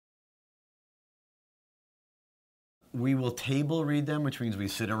We will table read them, which means we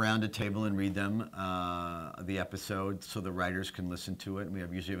sit around a table and read them, the episode, so the writers can listen to it. We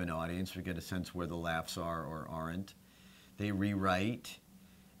usually have an audience. We get a sense where the laughs are or aren't. They rewrite,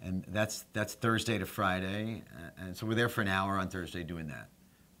 and that's Thursday to Friday. And so we're there for an hour on Thursday doing that.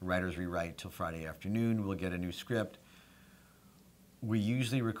 The writers rewrite till Friday afternoon. We'll get a new script. We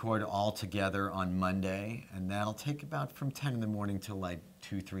usually record all together on Monday, and that'll take about from 10 in the morning till like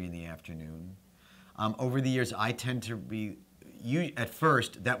 2, 3 in the afternoon. Over the years, I tend to be, at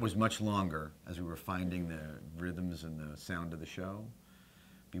first, that was much longer as we were finding the rhythms and the sound of the show.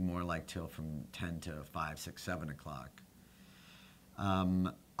 Be more like till from 10 to 5, 6, 7 o'clock.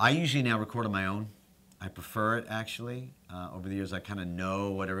 I usually now record on my own. I prefer it, actually. Over the years, I kind of know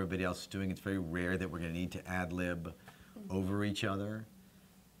what everybody else is doing. It's very rare that we're going to need to ad-lib over each other.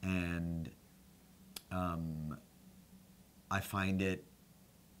 And I find it,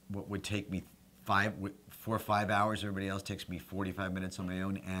 what would take me 4 or 5 hours, everybody else takes me 45 minutes on my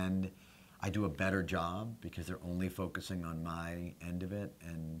own, and I do a better job because they're only focusing on my end of it,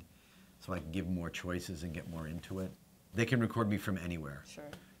 and so I can give more choices and get more into it. They can record me from anywhere. Sure.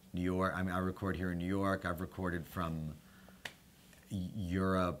 New York, I mean, I record here in New York. I've recorded from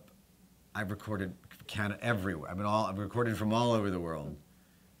Europe. I've recorded Canada, everywhere. I've recorded from all over the world.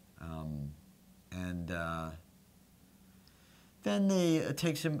 Then it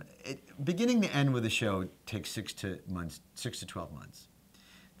takes them, beginning to end with the show takes 6 to 12 months.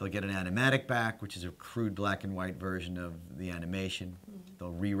 They'll get an animatic back, which is a crude black and white version of the animation. They'll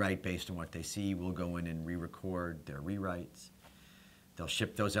rewrite based on what they see. We'll go in and re-record their rewrites. They'll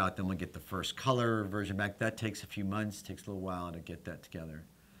ship those out, then we'll get the first color version back. That takes a few months, takes a little while to get that together.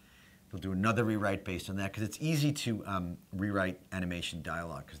 They'll do another rewrite based on that, because it's easy to rewrite animation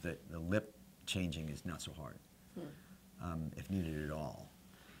dialogue, because the lip changing is not so hard. If needed at all.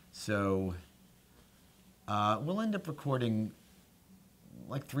 So we'll end up recording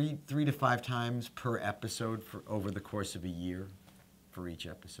like three to 5 times per episode for over the course of a year for each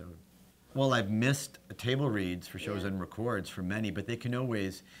episode. Well, I've missed table reads for shows and records for many, but they can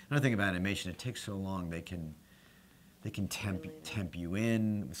always, another thing about animation, it takes so long, they can temp you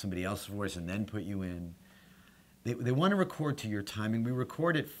in with somebody else's voice and then put you in. They want to record to your timing. We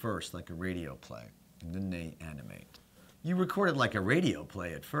record it first like a radio play, and then they animate. You record it like a radio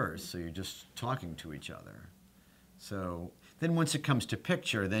play at first, so you're just talking to each other. So then once it comes to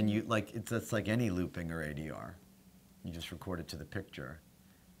picture, then that's like any looping or ADR. You just record it to the picture.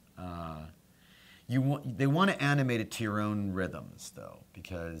 They want to animate it to your own rhythms, though,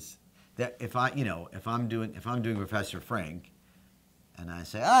 because that if I'm doing Professor Frank, and I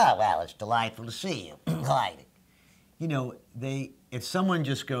say, "Oh, well, it's delightful to see you," if someone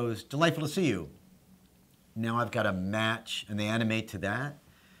just goes, "Delightful to see you," now I've got to match, and they animate to that.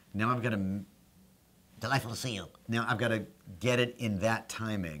 Now I've got to, "Delightful to see you." Now I've got to get it in that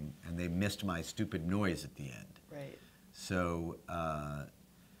timing, and they missed my stupid noise at the end. Right. So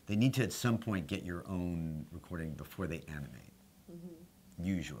they need to at some point get your own recording before they animate.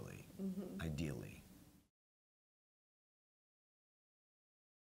 Usually, ideally.